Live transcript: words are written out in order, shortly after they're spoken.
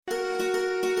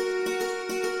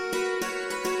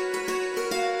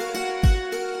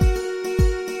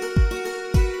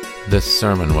This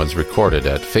sermon was recorded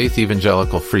at Faith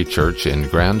Evangelical Free Church in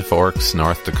Grand Forks,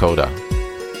 North Dakota.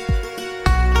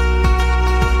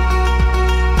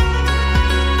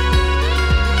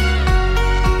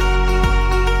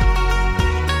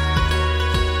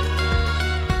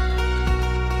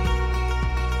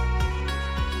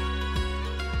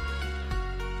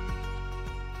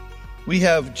 We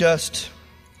have just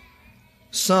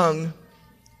sung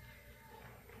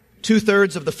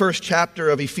 2/3 of the first chapter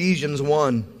of Ephesians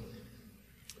 1.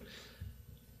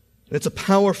 It's a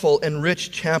powerful and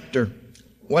rich chapter.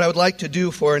 What I would like to do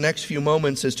for our next few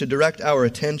moments is to direct our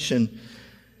attention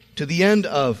to the end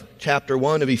of chapter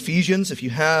 1 of Ephesians. If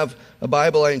you have a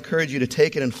Bible, I encourage you to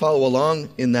take it and follow along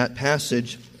in that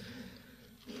passage.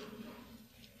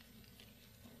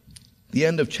 The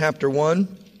end of chapter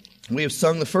 1. We have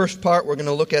sung the first part. We're going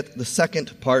to look at the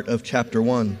second part of chapter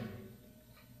 1.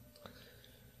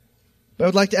 But I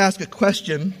would like to ask a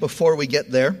question before we get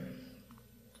there.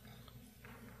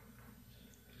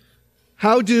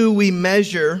 How do we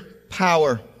measure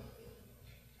power?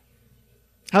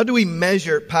 How do we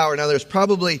measure power? Now, there's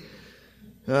probably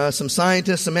some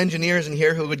scientists, some engineers in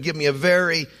here who would give me a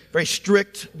very, very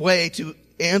strict way to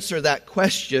answer that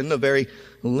question, a very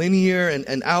linear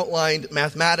and outlined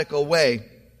mathematical way.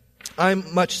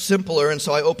 I'm much simpler, and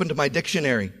so I opened my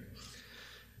dictionary.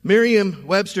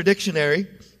 Merriam-Webster Dictionary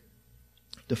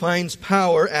defines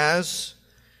power as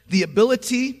the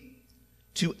ability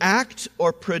to act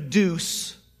or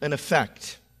produce an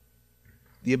effect.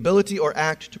 The ability or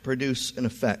act to produce an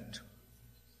effect.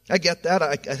 I get that.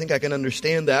 I think I can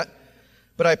understand that.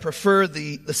 But I prefer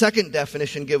the second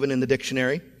definition given in the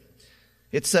dictionary.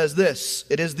 It says this: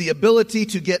 it is the ability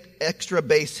to get extra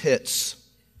base hits.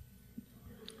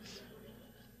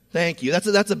 Thank you.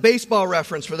 That's a baseball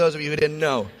reference for those of you who didn't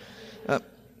know.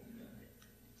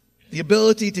 The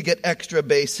ability to get extra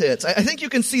base hits. I think you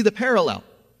can see the parallel.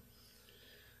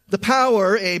 The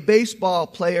power a baseball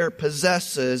player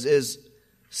possesses is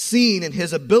seen in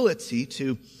his ability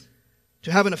to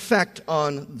have an effect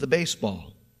on the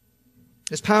baseball.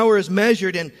 His power is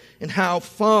measured in how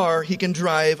far he can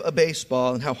drive a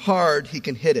baseball and how hard he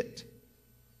can hit it.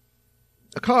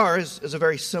 A car is a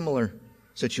very similar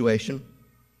situation.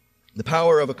 The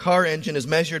power of a car engine is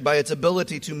measured by its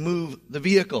ability to move the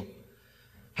vehicle,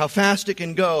 how fast it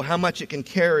can go, how much it can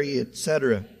carry,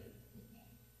 etc.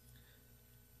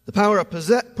 The power a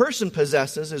person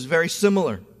possesses is very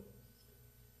similar.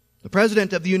 The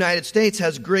President of the United States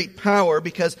has great power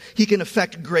because he can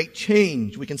effect great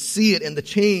change. We can see it in the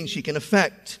change he can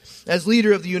effect. As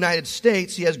leader of the United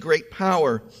States, he has great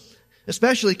power,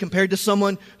 especially compared to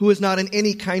someone who is not in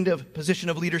any kind of position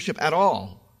of leadership at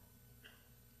all.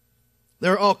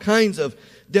 There are all kinds of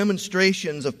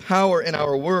demonstrations of power in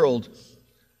our world,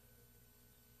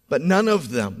 but none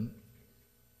of them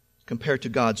compared to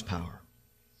God's power.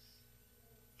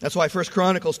 That's why 1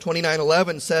 Chronicles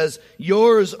 29:11 says,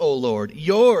 "Yours, O Lord,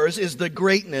 yours is the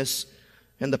greatness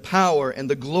and the power and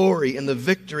the glory and the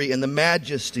victory and the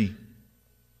majesty."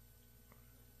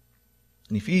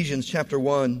 In Ephesians chapter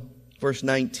 1, verse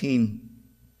 19,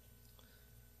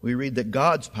 we read that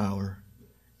God's power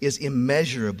is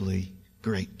immeasurably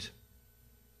great.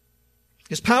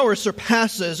 His power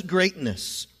surpasses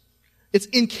greatness. It's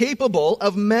incapable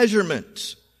of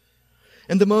measurement.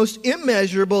 And the most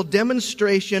immeasurable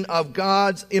demonstration of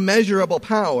God's immeasurable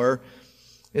power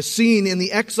is seen in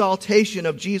the exaltation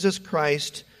of Jesus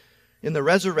Christ in the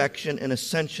resurrection and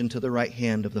ascension to the right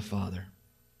hand of the Father.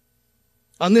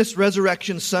 On this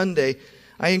Resurrection Sunday,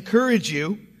 I encourage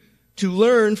you to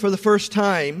learn for the first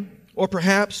time, or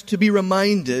perhaps to be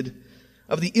reminded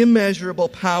of the immeasurable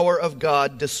power of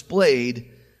God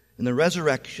displayed in the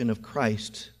resurrection of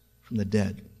Christ from the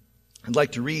dead. I'd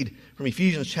like to read from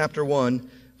Ephesians chapter 1,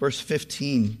 verse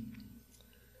 15.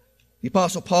 The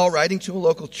Apostle Paul, writing to a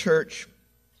local church,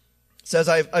 says,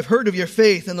 I've heard of your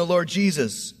faith in the Lord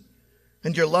Jesus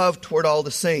and your love toward all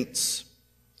the saints.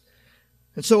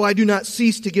 And so I do not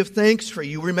cease to give thanks for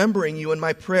you, remembering you in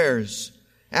my prayers,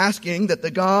 asking that the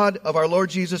God of our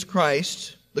Lord Jesus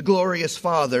Christ, the glorious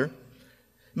Father,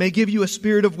 may give you a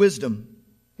spirit of wisdom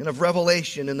and of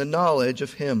revelation in the knowledge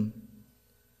of Him,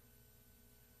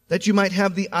 that you might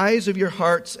have the eyes of your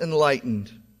hearts enlightened,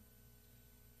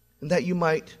 and that you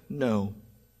might know.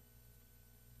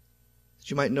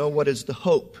 That you might know what is the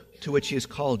hope to which He has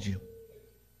called you.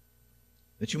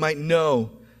 That you might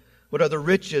know what are the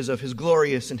riches of His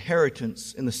glorious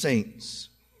inheritance in the saints.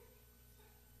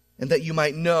 And that you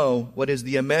might know what is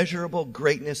the immeasurable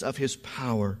greatness of His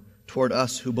power toward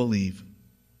us who believe.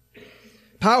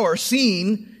 Power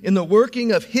seen in the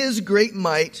working of His great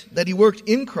might that He worked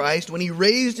in Christ when He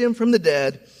raised Him from the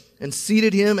dead and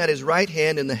seated him at his right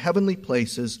hand in the heavenly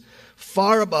places,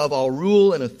 far above all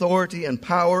rule and authority and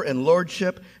power and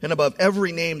lordship, and above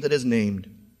every name that is named,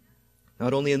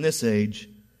 not only in this age,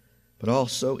 but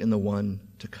also in the one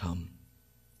to come.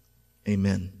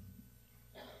 Amen.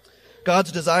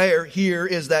 God's desire here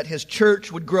is that his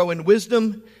church would grow in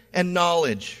wisdom and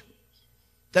knowledge,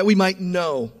 that we might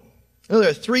know. Now, there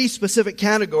are three specific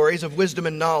categories of wisdom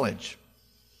and knowledge.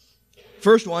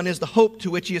 First one is the hope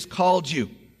to which he has called you.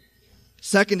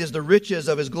 Second is the riches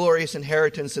of his glorious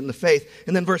inheritance in the faith.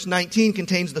 And then verse 19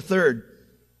 contains the third,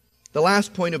 the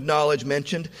last point of knowledge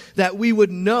mentioned, that we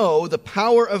would know the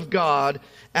power of God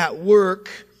at work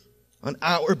on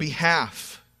our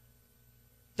behalf.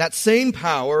 That same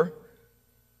power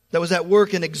that was at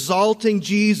work in exalting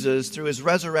Jesus through his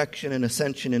resurrection and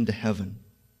ascension into heaven.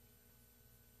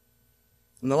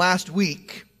 In the last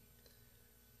week,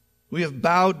 we have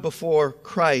bowed before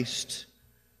Christ,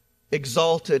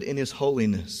 exalted in his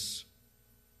holiness.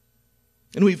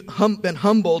 And we've been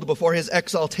humbled before his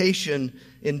exaltation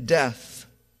in death.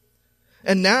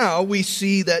 And now we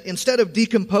see that instead of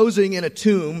decomposing in a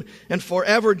tomb and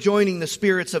forever joining the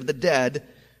spirits of the dead,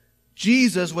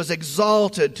 Jesus was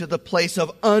exalted to the place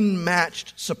of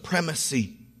unmatched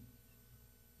supremacy.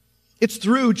 It's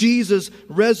through Jesus'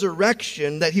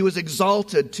 resurrection that he was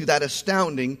exalted to that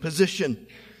astounding position.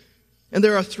 And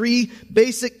there are three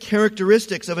basic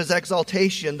characteristics of his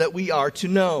exaltation that we are to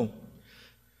know.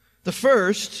 The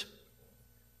first,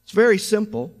 it's very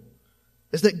simple,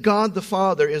 is that God the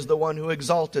Father is the one who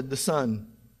exalted the Son.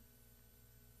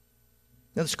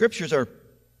 Now the Scriptures are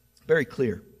very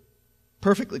clear,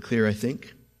 perfectly clear, I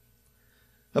think,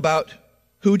 about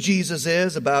who Jesus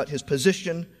is, about his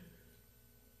position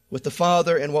with the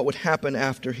Father and what would happen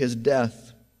after his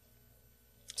death.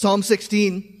 Psalm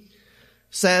 16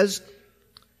 says,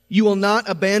 "You will not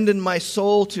abandon my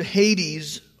soul to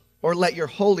Hades or let your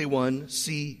Holy One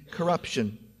see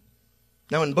corruption."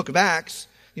 Now in the book of Acts,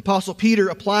 the Apostle Peter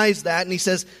applies that and he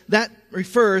says that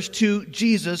refers to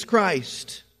Jesus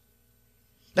Christ.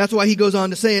 That's why he goes on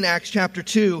to say in Acts chapter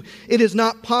 2, "It is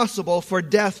not possible for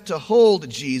death to hold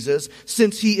Jesus,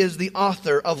 since he is the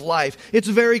author of life." It's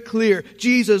very clear,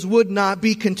 Jesus would not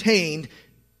be contained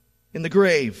in the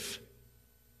grave.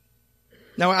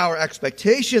 Now our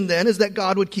expectation then is that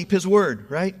God would keep his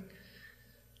word, right?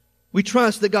 We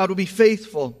trust that God will be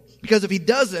faithful, because if he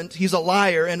doesn't, he's a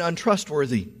liar and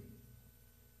untrustworthy.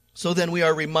 So then we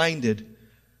are reminded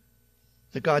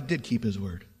that God did keep his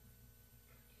word.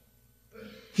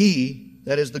 He,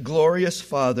 that is the glorious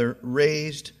Father,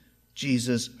 raised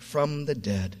Jesus from the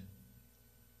dead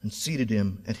and seated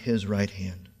him at his right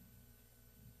hand.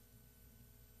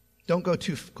 Don't go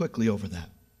too quickly over that.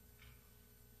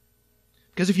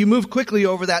 Because if you move quickly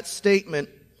over that statement,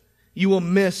 you will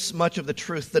miss much of the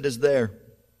truth that is there.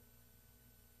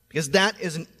 Because that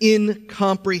is an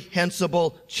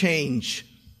incomprehensible change.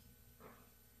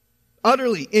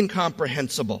 Utterly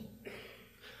incomprehensible.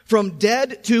 From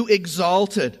dead to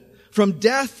exalted. From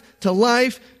death to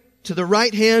life to the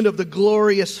right hand of the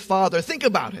glorious Father. Think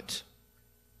about it.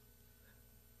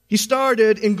 He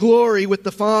started in glory with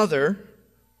the Father,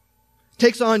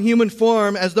 takes on human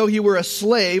form as though he were a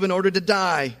slave in order to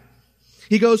die.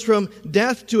 He goes from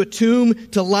death to a tomb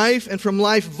to life, and from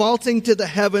life vaulting to the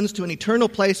heavens to an eternal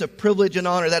place of privilege and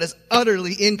honor. That is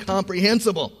utterly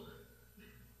incomprehensible.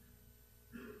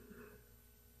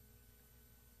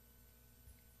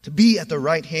 To be at the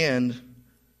right hand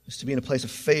is to be in a place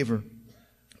of favor,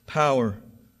 power,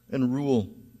 and rule.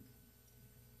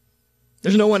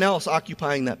 There's no one else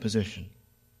occupying that position.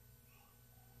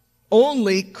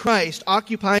 Only Christ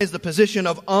occupies the position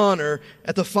of honor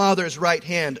at the Father's right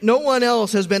hand. No one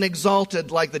else has been exalted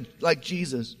like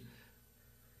Jesus.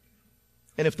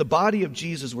 And if the body of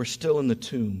Jesus were still in the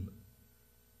tomb,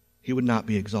 he would not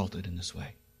be exalted in this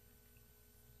way.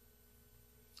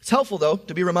 It's helpful, though,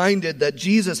 to be reminded that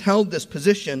Jesus held this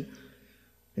position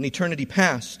in eternity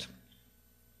past.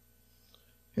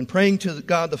 In praying to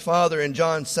God the Father in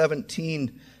John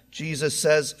 17, Jesus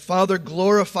says, "Father,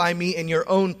 glorify me in your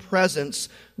own presence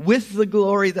with the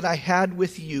glory that I had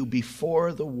with you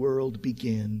before the world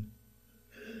began."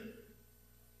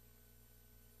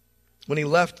 When he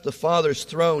left the Father's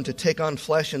throne to take on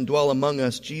flesh and dwell among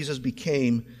us, Jesus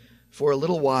became, for a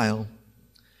little while,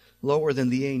 lower than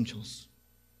the angels.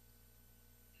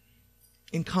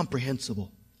 Incomprehensible.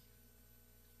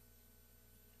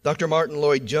 Dr. Martin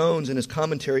Lloyd-Jones, in his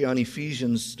commentary on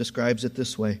Ephesians, describes it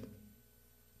this way.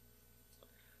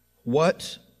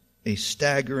 What a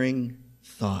staggering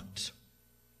thought.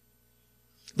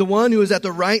 The one who is at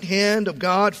the right hand of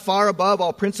God, far above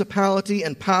all principality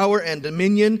and power and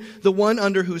dominion, the one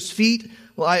under whose feet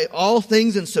lie all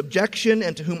things in subjection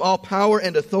and to whom all power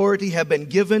and authority have been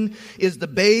given, is the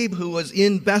babe who was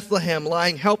in Bethlehem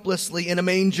lying helplessly in a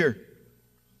manger.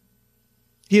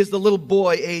 He is the little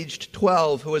boy aged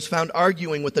 12 who was found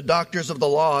arguing with the doctors of the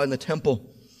law in the temple.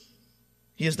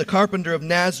 He is the carpenter of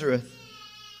Nazareth.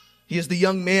 He is the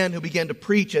young man who began to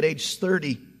preach at age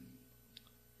 30.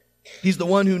 He's the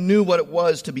one who knew what it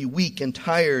was to be weak and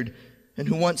tired, and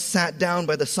who once sat down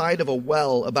by the side of a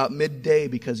well about midday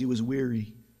because he was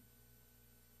weary.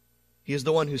 He is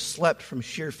the one who slept from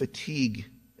sheer fatigue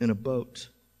in a boat.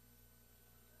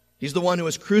 He's the one who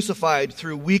was crucified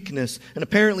through weakness and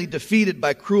apparently defeated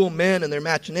by cruel men and their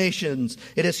machinations.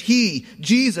 It is he,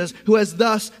 Jesus, who has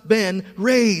thus been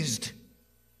raised.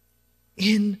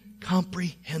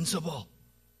 Incomprehensible.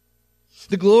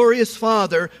 The glorious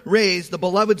Father raised the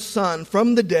beloved Son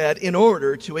from the dead in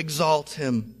order to exalt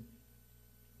him.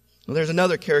 Well, there's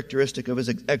another characteristic of his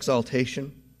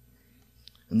exaltation,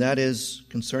 and that is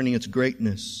concerning its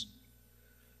greatness.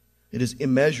 It is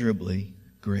immeasurably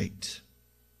great.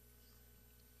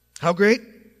 How great?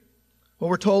 Well,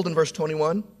 we're told in verse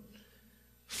 21,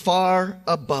 far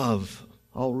above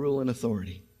all rule and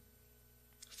authority.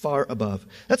 Far above.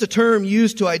 That's a term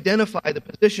used to identify the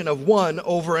position of one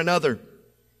over another.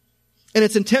 And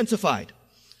it's intensified.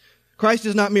 Christ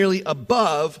is not merely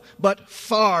above, but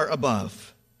far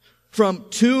above. From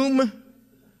tomb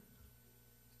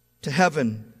to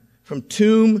heaven, from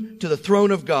tomb to the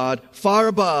throne of God, far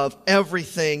above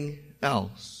everything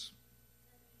else.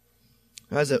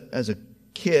 As a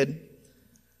kid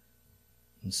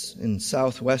in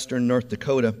southwestern North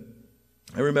Dakota,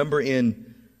 I remember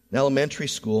in elementary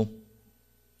school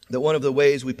that one of the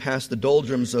ways we passed the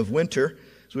doldrums of winter,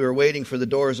 as we were waiting for the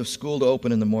doors of school to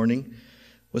open in the morning,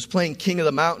 was playing King of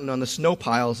the Mountain on the snow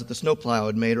piles that the snowplow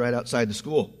had made right outside the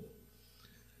school.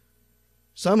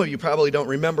 Some of you probably don't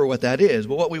remember what that is,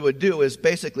 but what we would do is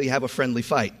basically have a friendly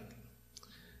fight.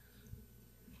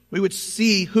 We would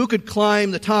see who could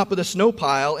climb the top of the snow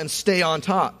pile and stay on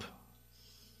top.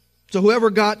 So whoever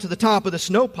got to the top of the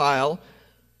snow pile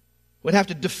would have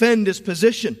to defend his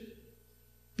position.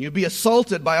 You'd be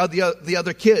assaulted by the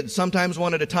other kids, sometimes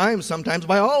one at a time, sometimes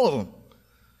by all of them.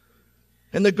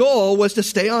 And the goal was to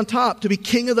stay on top, to be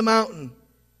king of the mountain,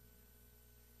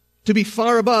 to be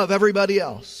far above everybody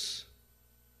else.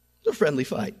 It was a friendly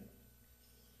fight.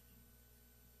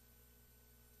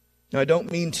 Now, I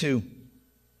don't mean to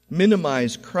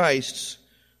minimize Christ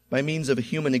by means of a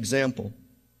human example,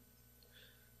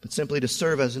 but simply to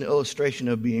serve as an illustration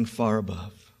of being far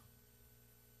above.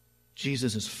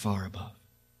 Jesus is far above.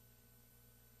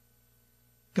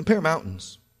 Compare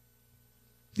mountains.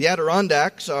 The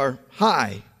Adirondacks are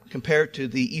high compared to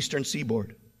the eastern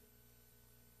seaboard.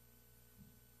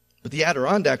 But the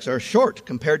Adirondacks are short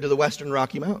compared to the western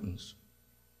Rocky Mountains.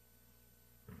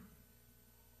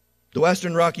 The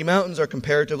western Rocky Mountains are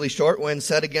comparatively short when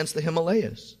set against the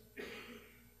Himalayas.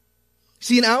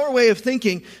 See, in our way of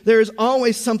thinking, there is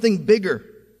always something bigger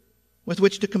with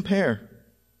which to compare.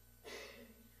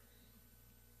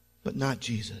 But not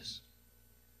Jesus.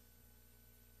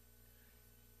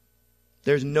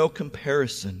 There's no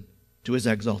comparison to his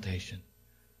exaltation.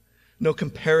 No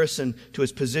comparison to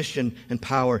his position and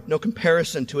power. No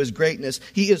comparison to his greatness.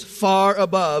 He is far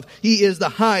above. He is the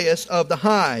highest of the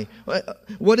high.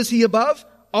 What is he above?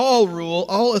 All rule,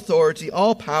 all authority,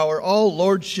 all power, all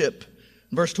lordship.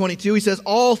 In verse 22, he says,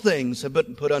 all things have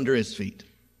been put under his feet.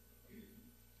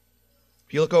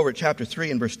 If you look over at chapter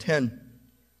 3 and verse 10,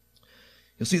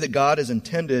 you'll see that God has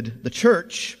intended the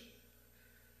church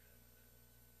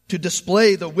to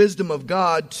display the wisdom of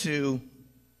God to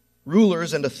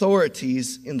rulers and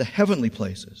authorities in the heavenly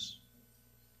places,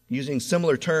 using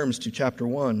similar terms to chapter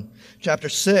 1. Chapter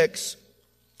 6,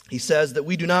 he says that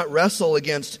we do not wrestle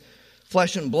against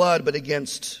flesh and blood, but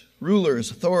against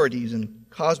rulers, authorities, and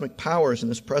cosmic powers in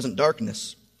this present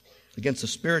darkness, against the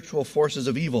spiritual forces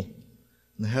of evil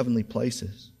in the heavenly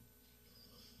places.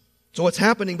 So what's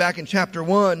happening back in chapter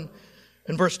 1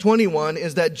 and verse 21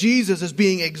 is that Jesus is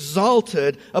being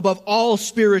exalted above all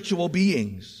spiritual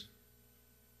beings.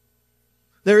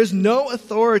 There is no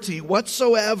authority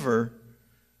whatsoever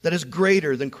that is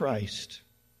greater than Christ.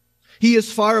 He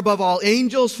is far above all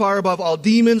angels, far above all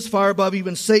demons, far above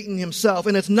even Satan himself.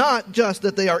 And it's not just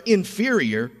that they are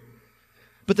inferior,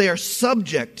 but they are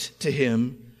subject to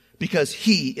him because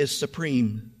he is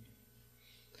supreme.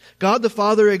 God the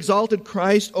Father exalted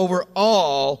Christ over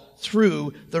all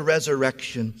through the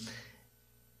resurrection.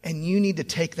 And you need to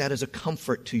take that as a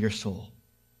comfort to your soul.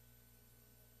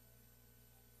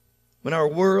 When our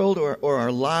world or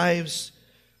our lives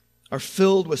are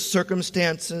filled with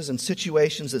circumstances and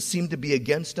situations that seem to be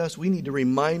against us, we need to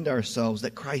remind ourselves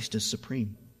that Christ is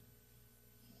supreme.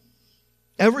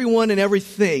 Everyone and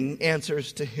everything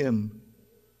answers to Him.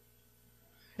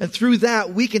 And through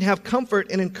that, we can have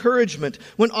comfort and encouragement.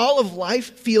 When all of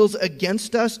life feels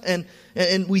against us and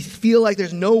we feel like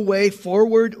there's no way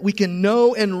forward, we can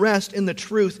know and rest in the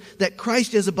truth that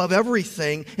Christ is above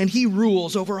everything and He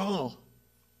rules over all.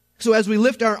 So as we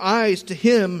lift our eyes to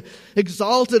Him,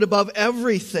 exalted above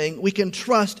everything, we can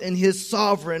trust in His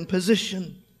sovereign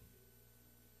position.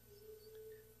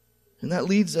 And that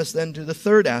leads us then to the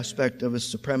third aspect of His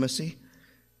supremacy.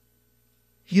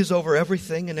 He is over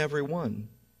everything and everyone.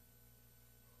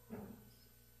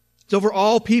 It's over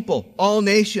all people, all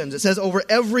nations. It says over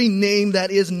every name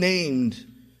that is named.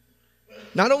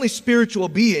 Not only spiritual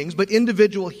beings, but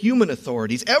individual human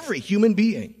authorities, every human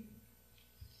being.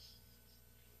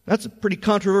 That's a pretty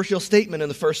controversial statement in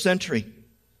the first century.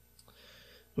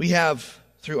 We have,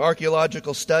 through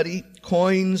archaeological study,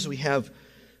 coins. We have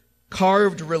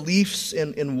carved reliefs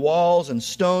in walls and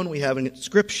stone. We have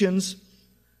inscriptions.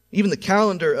 Even the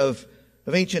calendar of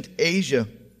ancient Asia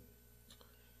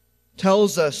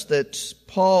tells us that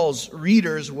Paul's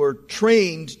readers were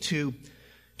trained to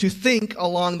think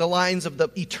along the lines of the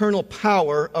eternal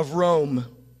power of Rome.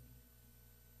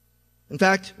 In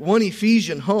fact, one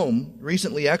Ephesian home,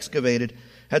 recently excavated,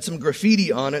 had some graffiti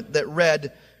on it that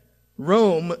read,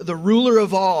 "Rome, the ruler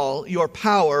of all, your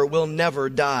power will never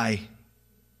die."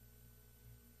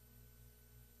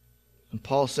 And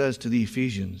Paul says to the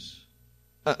Ephesians,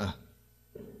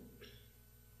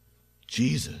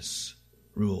 Jesus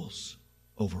rules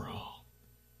over all.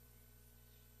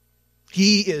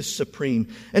 He is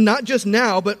supreme. And not just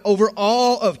now, but over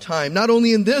all of time. Not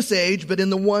only in this age, but in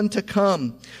the one to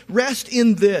come. Rest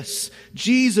in this.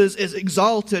 Jesus is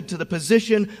exalted to the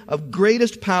position of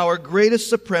greatest power, greatest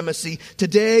supremacy,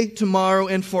 today, tomorrow,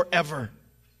 and forever.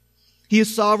 He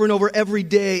is sovereign over every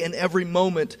day and every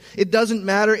moment. It doesn't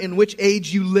matter in which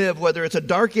age you live, whether it's a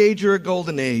dark age or a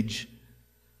golden age.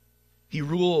 He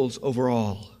rules over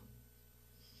all.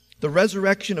 The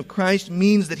resurrection of Christ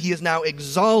means that He is now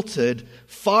exalted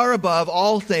far above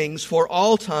all things for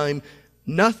all time.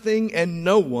 Nothing and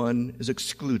no one is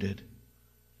excluded.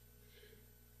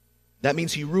 That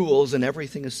means He rules and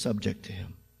everything is subject to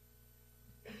Him.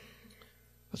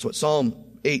 That's what Psalm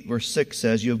 8 verse 6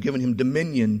 says. You have given Him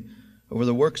dominion over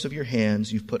the works of your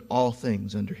hands. You've put all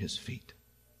things under His feet.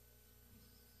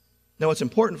 Now it's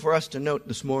important for us to note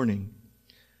this morning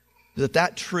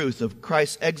that truth of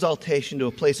Christ's exaltation to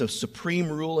a place of supreme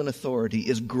rule and authority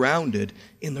is grounded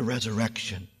in the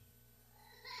resurrection.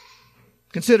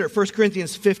 Consider 1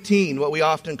 Corinthians 15, what we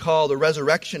often call the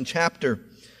resurrection chapter.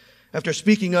 After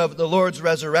speaking of the Lord's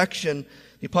resurrection,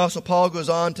 the Apostle Paul goes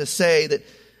on to say that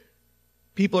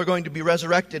people are going to be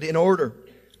resurrected in order.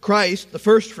 Christ, the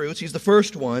first fruits, He's the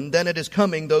first one. Then it is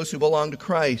coming, those who belong to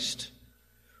Christ.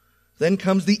 Then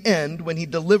comes the end when He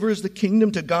delivers the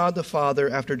kingdom to God the Father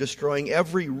after destroying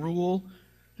every rule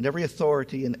and every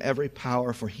authority and every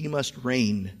power, for He must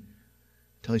reign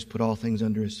until He's put all things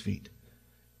under His feet.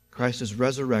 Christ is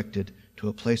resurrected to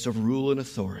a place of rule and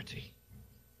authority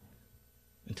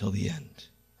until the end.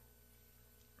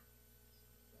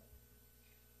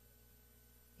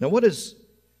 Now what does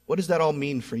that all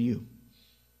mean for you?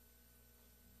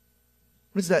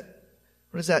 What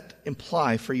does that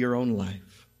imply for your own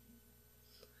life?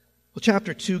 Well,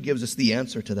 chapter 2 gives us the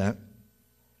answer to that.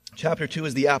 Chapter 2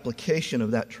 is the application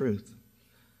of that truth.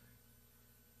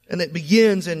 And it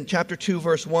begins in chapter 2,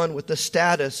 verse 1 with the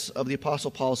status of the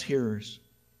Apostle Paul's hearers.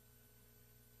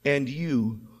 And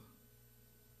you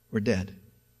were dead.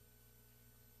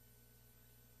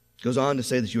 It goes on to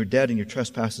say that you were dead in your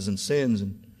trespasses and sins,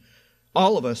 and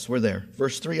all of us were there.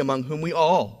 Verse 3, among whom we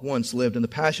all once lived in the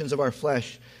passions of our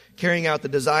flesh, carrying out the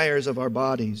desires of our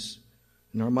bodies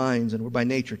and our minds, and were by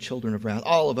nature children of wrath.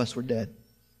 All of us were dead.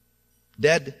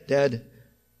 Dead.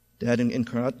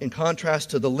 In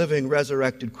contrast to the living,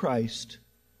 resurrected Christ,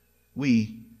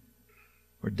 we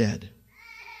were dead.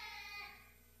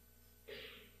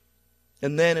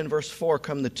 And then in verse 4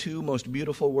 come the two most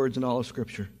beautiful words in all of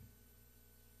Scripture.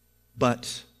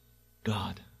 But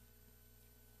God.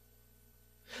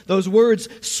 Those words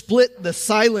split the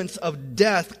silence of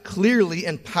death clearly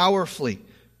and powerfully.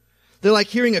 They're like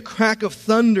hearing a crack of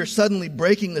thunder suddenly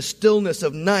breaking the stillness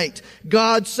of night.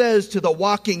 God says to the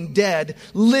walking dead,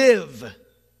 live.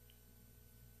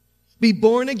 Be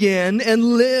born again and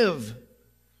live.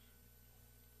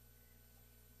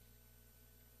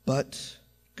 But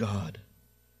God.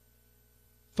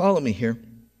 Follow me here.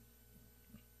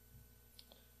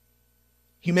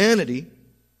 Humanity,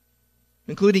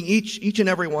 including each and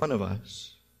every one of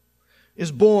us,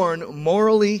 is born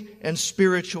morally and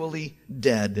spiritually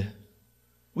dead.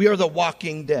 We are the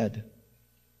walking dead.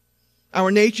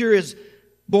 Our nature is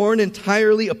born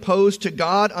entirely opposed to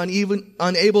God,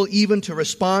 unable even to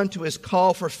respond to His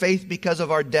call for faith because of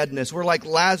our deadness. We're like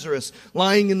Lazarus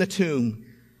lying in the tomb,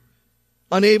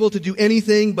 unable to do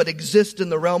anything but exist in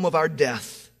the realm of our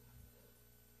death.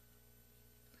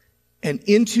 And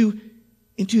into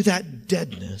that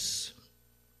deadness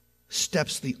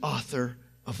steps the author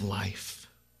of life.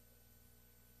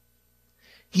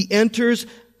 He enters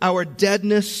our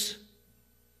deadness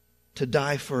to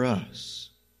die for us.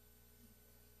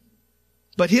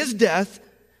 But His death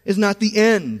is not the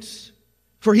end,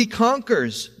 for He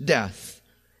conquers death.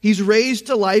 He's raised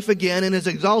to life again and is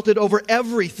exalted over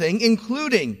everything,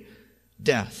 including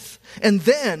death. And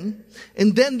then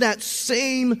that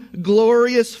same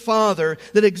glorious Father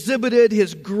that exhibited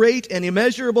His great and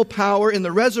immeasurable power in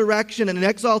the resurrection and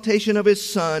exaltation of His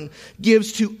Son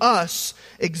gives to us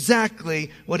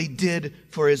exactly what He did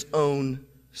for His own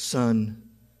Son.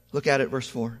 Look at it, verse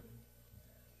 4.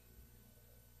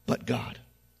 But God,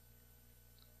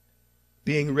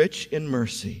 being rich in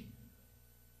mercy,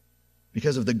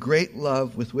 because of the great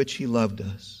love with which He loved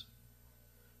us,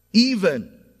 even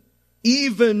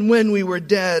when we were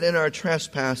dead in our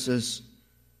trespasses,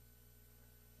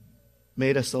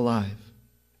 made us alive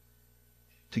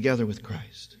together with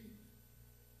Christ.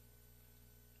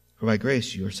 For by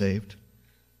grace you are saved.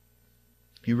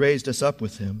 He raised us up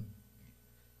with Him,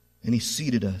 and He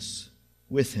seated us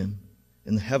with Him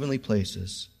in the heavenly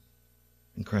places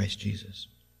in Christ Jesus.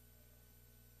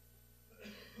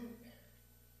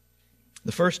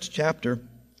 The first chapter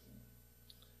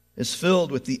is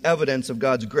filled with the evidence of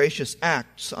God's gracious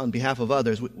acts on behalf of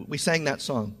others. We sang that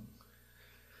song.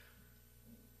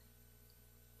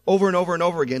 Over and over and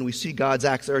over again, we see God's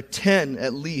acts. There are 10,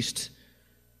 at least,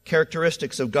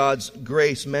 characteristics of God's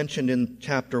grace mentioned in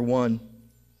chapter 1.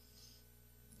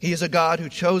 He is a God who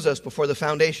chose us before the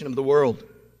foundation of the world.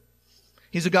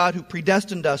 He's a God who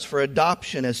predestined us for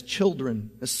adoption as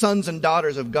children, as sons and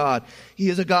daughters of God. He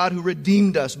is a God who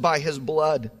redeemed us by His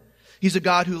blood. He's a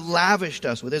God who lavished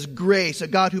us with His grace, a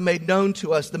God who made known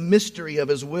to us the mystery of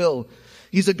His will.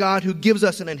 He's a God who gives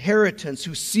us an inheritance,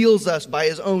 who seals us by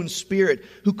His own Spirit,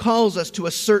 who calls us to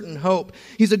a certain hope.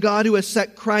 He's a God who has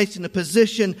set Christ in a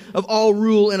position of all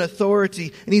rule and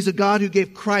authority, and He's a God who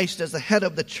gave Christ as the head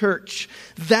of the church.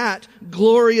 That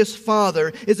glorious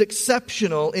Father is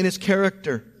exceptional in His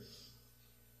character.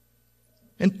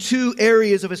 And two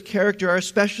areas of His character are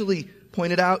especially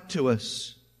pointed out to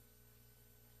us.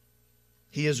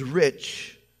 He is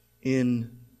rich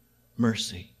in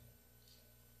mercy.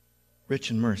 Rich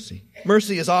in mercy.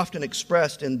 Mercy is often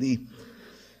expressed in the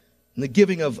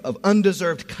giving of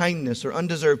undeserved kindness or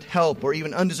undeserved help or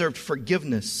even undeserved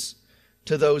forgiveness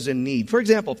to those in need. For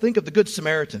example, think of the Good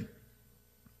Samaritan.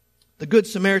 The Good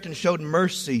Samaritan showed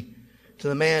mercy to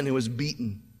the man who was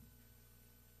beaten.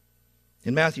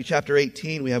 In Matthew chapter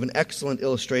 18, we have an excellent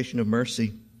illustration of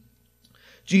mercy.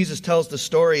 Jesus tells the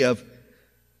story of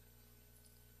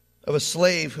a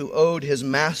slave who owed his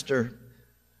master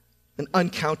an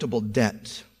uncountable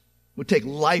debt, would take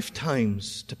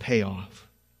lifetimes to pay off.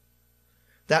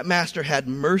 That master had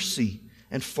mercy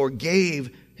and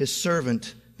forgave his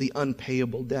servant the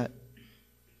unpayable debt.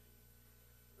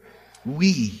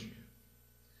 We,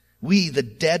 the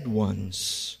dead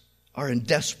ones, are in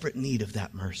desperate need of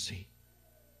that mercy.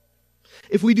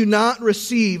 If we do not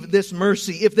receive this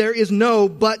mercy, if there is no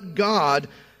but God,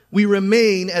 we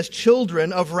remain as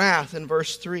children of wrath in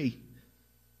verse 3.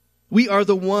 We are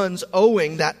the ones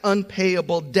owing that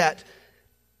unpayable debt,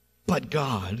 but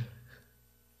God,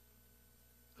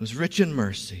 who is rich in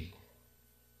mercy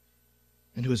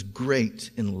and who is great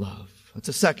in love. That's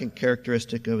a second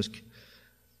characteristic of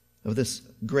this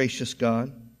gracious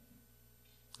God.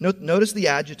 Notice the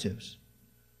adjectives.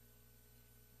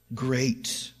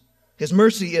 Great. His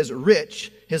mercy is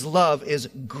rich. His love is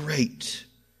great.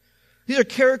 These are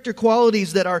character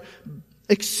qualities that are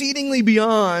exceedingly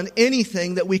beyond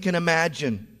anything that we can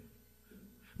imagine.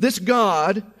 This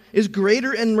God is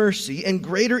greater in mercy and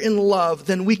greater in love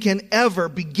than we can ever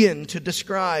begin to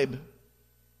describe.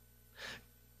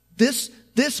 This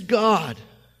God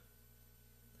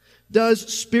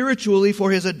does spiritually for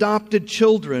His adopted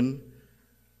children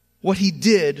what He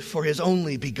did for His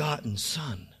only begotten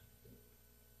Son.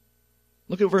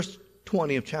 Look at verse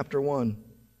 20 of chapter 1.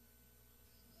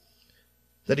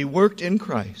 That He worked in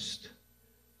Christ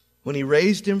when He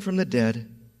raised Him from the dead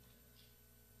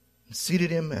and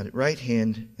seated Him at His right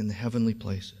hand in the heavenly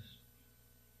places.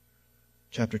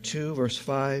 Chapter 2, verse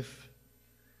 5.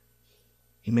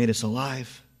 He made us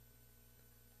alive.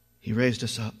 He raised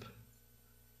us up.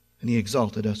 And He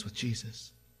exalted us with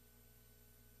Jesus.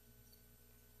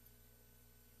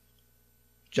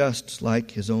 Just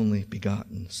like His only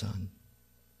begotten Son.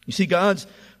 You see, God's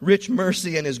rich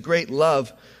mercy and His great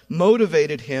love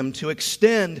motivated Him to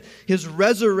extend His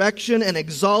resurrection and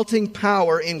exalting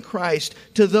power in Christ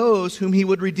to those whom He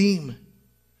would redeem.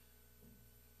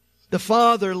 The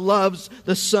Father loves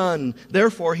the Son.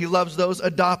 Therefore, He loves those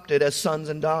adopted as sons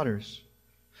and daughters.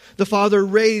 The Father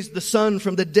raised the Son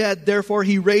from the dead. Therefore,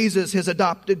 He raises His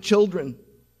adopted children.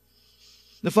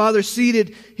 The Father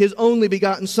seated His only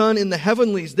begotten Son in the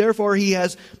heavenlies. Therefore, He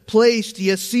has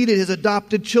seated His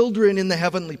adopted children in the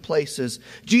heavenly places.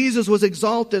 Jesus was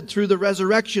exalted through the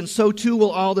resurrection. So too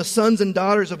will all the sons and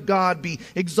daughters of God be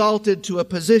exalted to a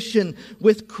position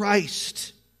with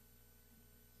Christ.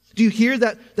 Do you hear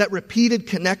that repeated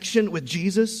connection with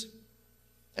Jesus?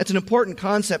 It's an important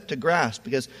concept to grasp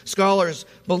because scholars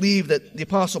believe that the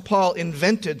Apostle Paul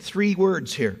invented 3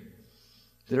 words here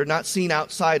that are not seen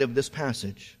outside of this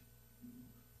passage.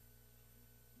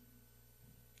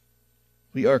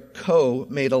 We are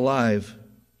co-made alive.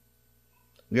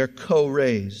 We are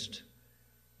co-raised.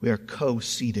 We are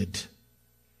co-seated.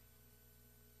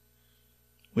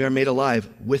 We are made alive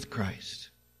with Christ.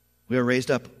 We are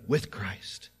raised up with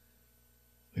Christ.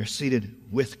 We are seated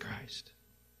with Christ.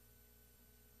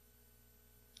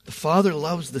 The Father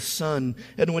loves the Son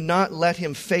and would not let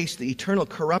Him face the eternal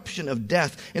corruption of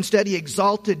death. Instead, He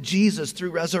exalted Jesus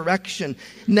through resurrection.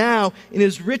 Now, in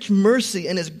His rich mercy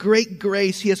and His great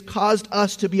grace, He has caused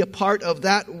us to be a part of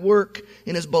that work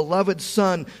in His beloved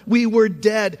Son. We were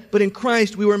dead, but in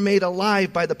Christ we were made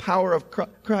alive by the power of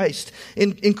Christ.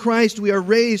 In Christ we are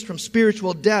raised from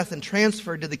spiritual death and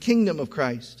transferred to the kingdom of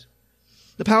Christ.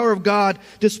 The power of God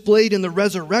displayed in the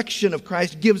resurrection of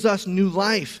Christ gives us new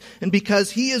life. And because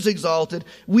He is exalted,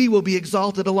 we will be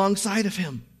exalted alongside of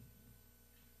Him.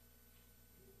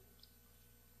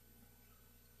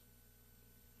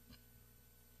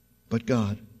 But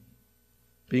God,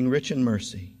 being rich in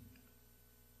mercy,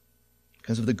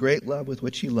 because of the great love with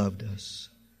which He loved us,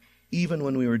 even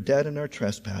when we were dead in our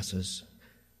trespasses,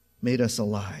 made us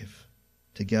alive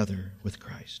together with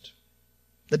Christ.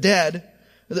 The dead,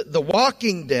 the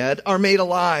walking dead, are made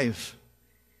alive.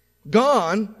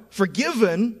 Gone,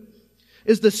 forgiven,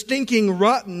 is the stinking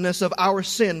rottenness of our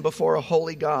sin before a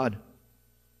holy God.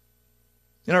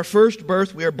 In our first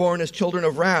birth, we are born as children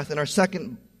of wrath. In our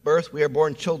second birth, we are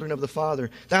born children of the Father.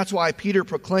 That's why Peter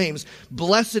proclaims,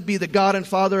 "Blessed be the God and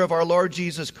Father of our Lord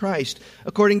Jesus Christ.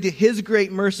 According to His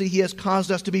great mercy, He has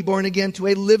caused us to be born again to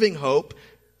a living hope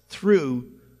through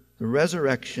the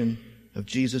resurrection of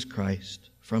Jesus Christ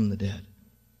from the dead."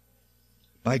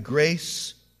 By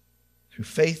grace, through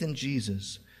faith in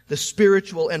Jesus, the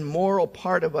spiritual and moral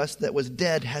part of us that was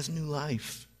dead has new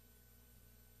life.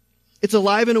 It's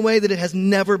alive in a way that it has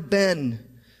never been.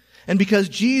 And because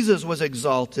Jesus was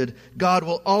exalted, God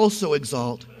will also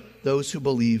exalt those who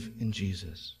believe in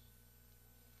Jesus.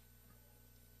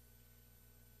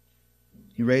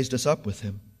 He raised us up with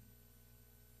Him.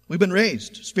 We've been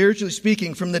raised, spiritually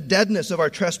speaking, from the deadness of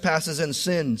our trespasses and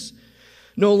sins.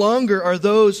 No longer are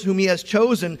those whom He has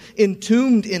chosen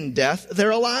entombed in death.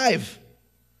 They're alive.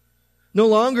 No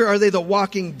longer are they the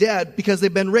walking dead because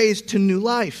they've been raised to new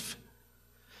life.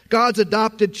 God's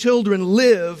adopted children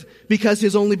live because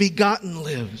His only begotten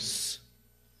lives.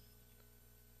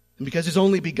 And because His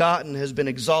only begotten has been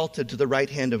exalted to the right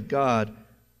hand of God,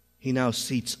 He now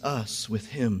seats us with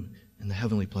Him in the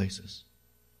heavenly places.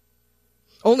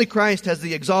 Only Christ has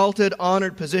the exalted,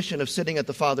 honored position of sitting at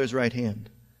the Father's right hand.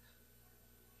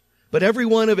 But every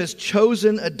one of His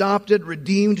chosen, adopted,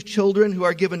 redeemed children who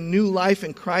are given new life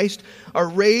in Christ are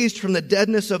raised from the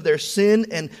deadness of their sin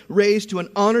and raised to an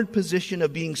honored position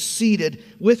of being seated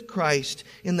with Christ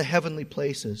in the heavenly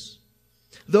places.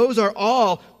 Those are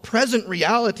all present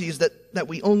realities that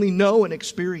we only know and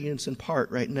experience in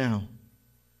part right now.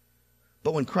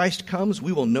 But when Christ comes,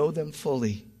 we will know them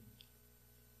fully.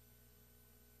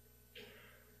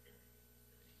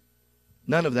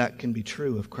 None of that can be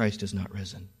true if Christ is not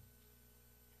risen.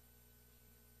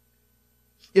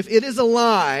 If it is a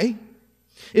lie,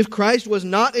 if Christ was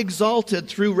not exalted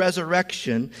through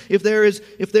resurrection, if there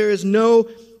is no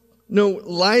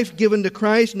life given to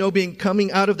Christ, no being coming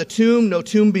out of the tomb, no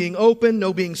tomb being open,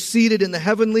 no being seated in the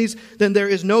heavenlies, then there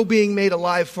is no being made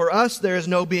alive for us, there is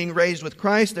no being raised with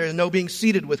Christ, there is no being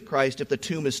seated with Christ if the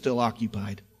tomb is still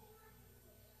occupied.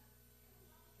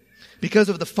 Because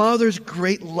of the Father's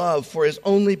great love for His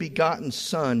only begotten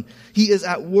Son, He is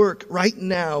at work right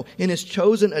now in His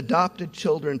chosen adopted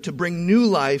children to bring new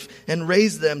life and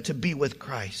raise them to be with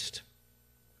Christ.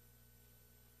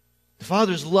 The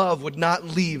Father's love would not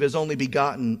leave His only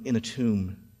begotten in a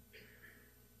tomb.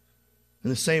 In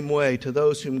the same way, to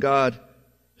those whom God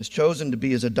has chosen to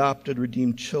be His adopted,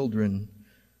 redeemed children,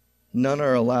 none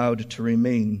are allowed to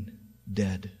remain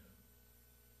dead.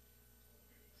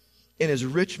 In His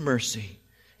rich mercy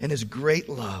and His great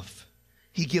love,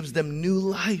 He gives them new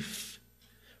life,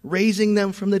 raising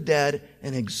them from the dead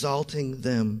and exalting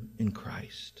them in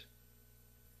Christ.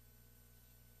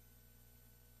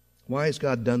 Why has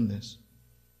God done this?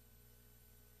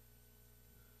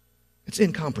 It's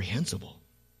incomprehensible.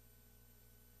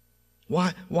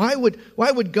 Why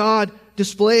would God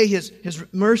display His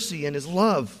mercy and His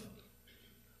love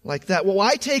like that? Well,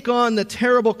 why take on the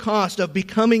terrible cost of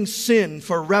becoming sin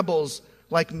for rebels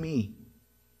like me?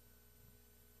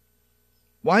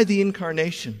 Why the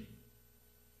incarnation?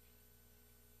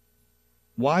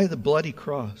 Why the bloody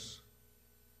cross?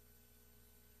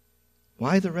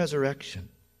 Why the resurrection?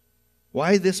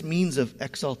 Why this means of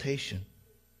exaltation?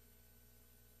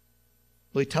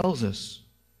 Well, He tells us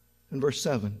in verse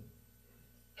 7,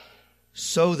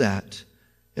 so that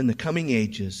in the coming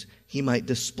ages He might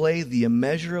display the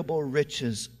immeasurable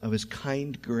riches of His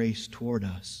kind grace toward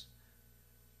us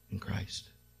in Christ.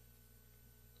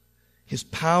 His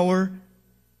power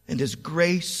and His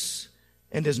grace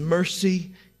and His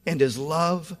mercy and His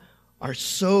love are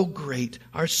so great,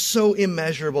 are so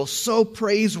immeasurable, so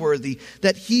praiseworthy,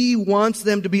 that He wants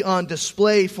them to be on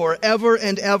display forever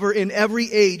and ever in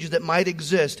every age that might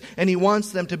exist, and He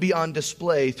wants them to be on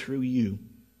display through you.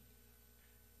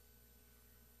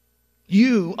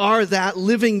 You are that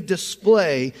living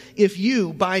display if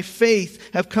you, by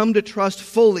faith, have come to trust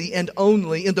fully and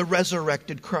only in the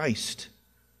resurrected Christ.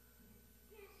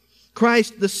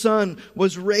 Christ the Son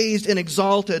was raised and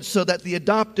exalted so that the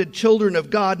adopted children of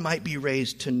God might be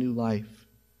raised to new life.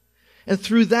 And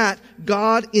through that,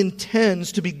 God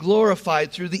intends to be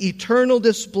glorified through the eternal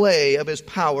display of His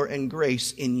power and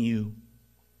grace in you.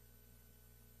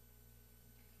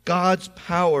 God's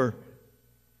power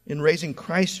in raising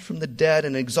Christ from the dead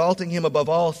and exalting Him above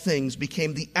all things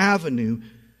became the avenue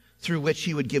through which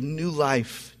He would give new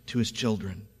life to His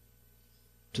children,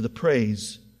 to the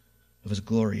praise of His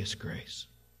glorious grace.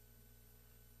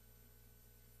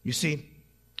 You see,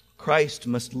 Christ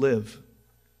must live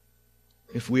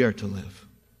if we are to live.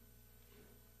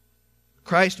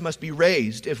 Christ must be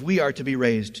raised if we are to be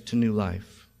raised to new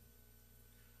life.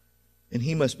 And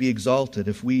He must be exalted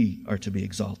if we are to be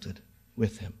exalted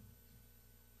with Him.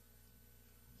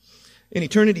 In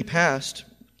eternity past,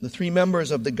 the three members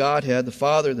of the Godhead, the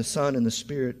Father, the Son, and the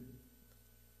Spirit,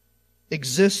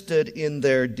 existed in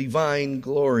their divine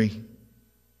glory.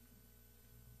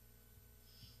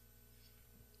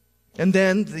 And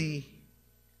then the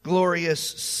glorious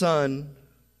Son,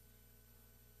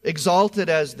 exalted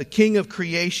as the King of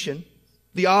creation,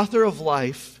 the author of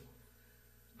life,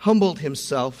 humbled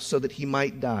Himself so that He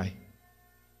might die.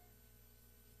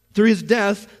 Through His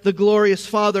death, the glorious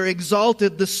Father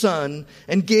exalted the Son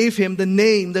and gave Him the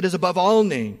name that is above all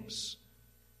names.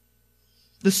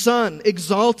 The Son,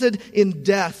 exalted in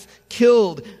death,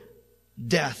 killed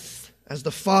death as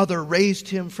the Father raised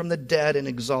Him from the dead and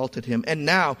exalted Him. And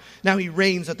now He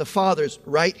reigns at the Father's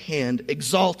right hand,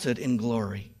 exalted in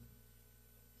glory.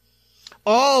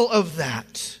 All of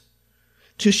that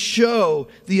to show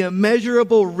the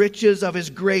immeasurable riches of His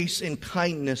grace and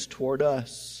kindness toward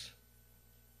us.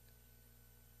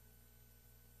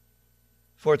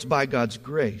 For it's by God's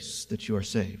grace that you are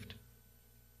saved.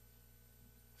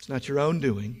 It's not your own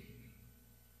doing.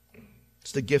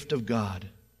 It's the gift of God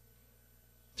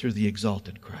through the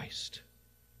exalted Christ.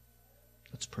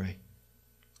 Let's pray.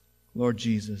 Lord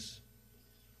Jesus,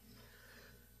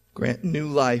 grant new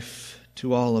life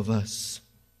to all of us.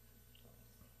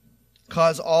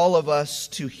 Cause all of us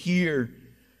to hear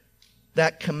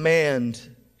that command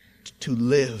to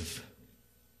live.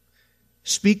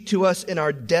 Speak to us in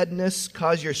our deadness.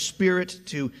 Cause your Spirit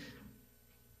to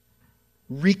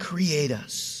recreate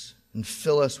us and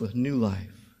fill us with new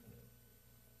life.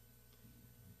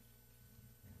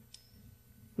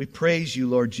 We praise you,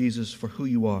 Lord Jesus, for who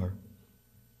you are.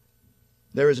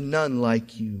 There is none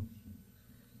like you.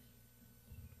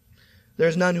 There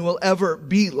is none who will ever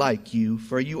be like you,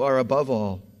 for you are above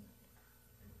all.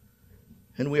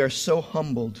 And we are so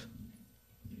humbled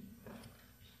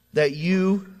that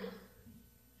you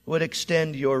would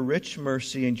extend your rich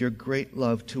mercy and your great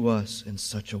love to us in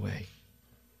such a way.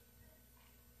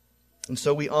 And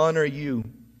so we honor you.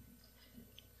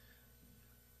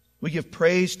 We give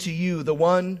praise to you, the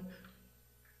one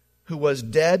who was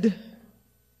dead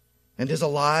and is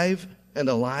alive and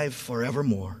alive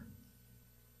forevermore.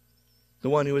 The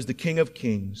one who is the King of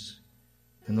kings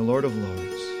and the Lord of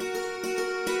lords.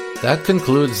 That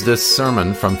concludes this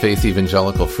sermon from Faith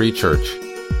Evangelical Free Church.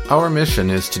 Our mission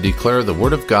is to declare the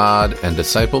Word of God and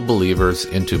disciple believers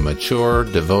into mature,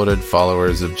 devoted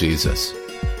followers of Jesus.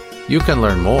 You can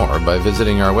learn more by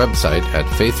visiting our website at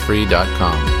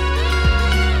faithfree.com.